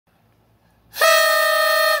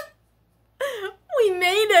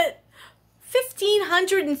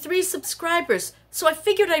103 subscribers. So I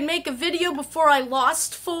figured I'd make a video before I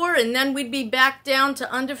lost 4 and then we'd be back down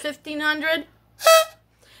to under 1,500.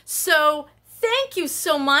 So thank you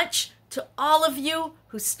so much to all of you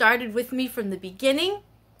who started with me from the beginning,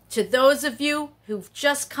 to those of you who've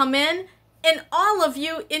just come in, and all of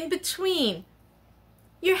you in between.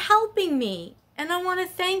 You're helping me, and I want to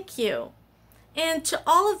thank you. And to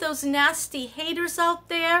all of those nasty haters out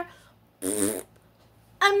there,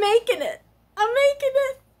 I'm making it. I'm making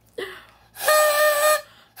it.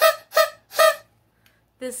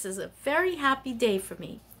 This is a very happy day for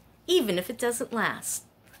me, even if it doesn't last.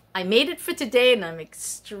 I made it for today, and I'm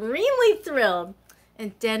extremely thrilled.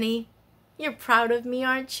 And Denny, you're proud of me,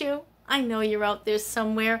 aren't you? I know you're out there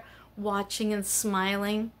somewhere watching and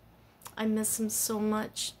smiling. I miss him so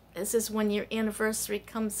much. This is when your anniversary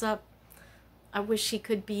comes up. I wish he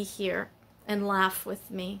could be here and laugh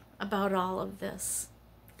with me about all of this.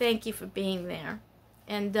 Thank you for being there.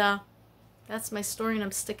 And that's my story, and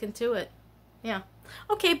I'm sticking to it. Yeah.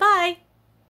 Okay, bye.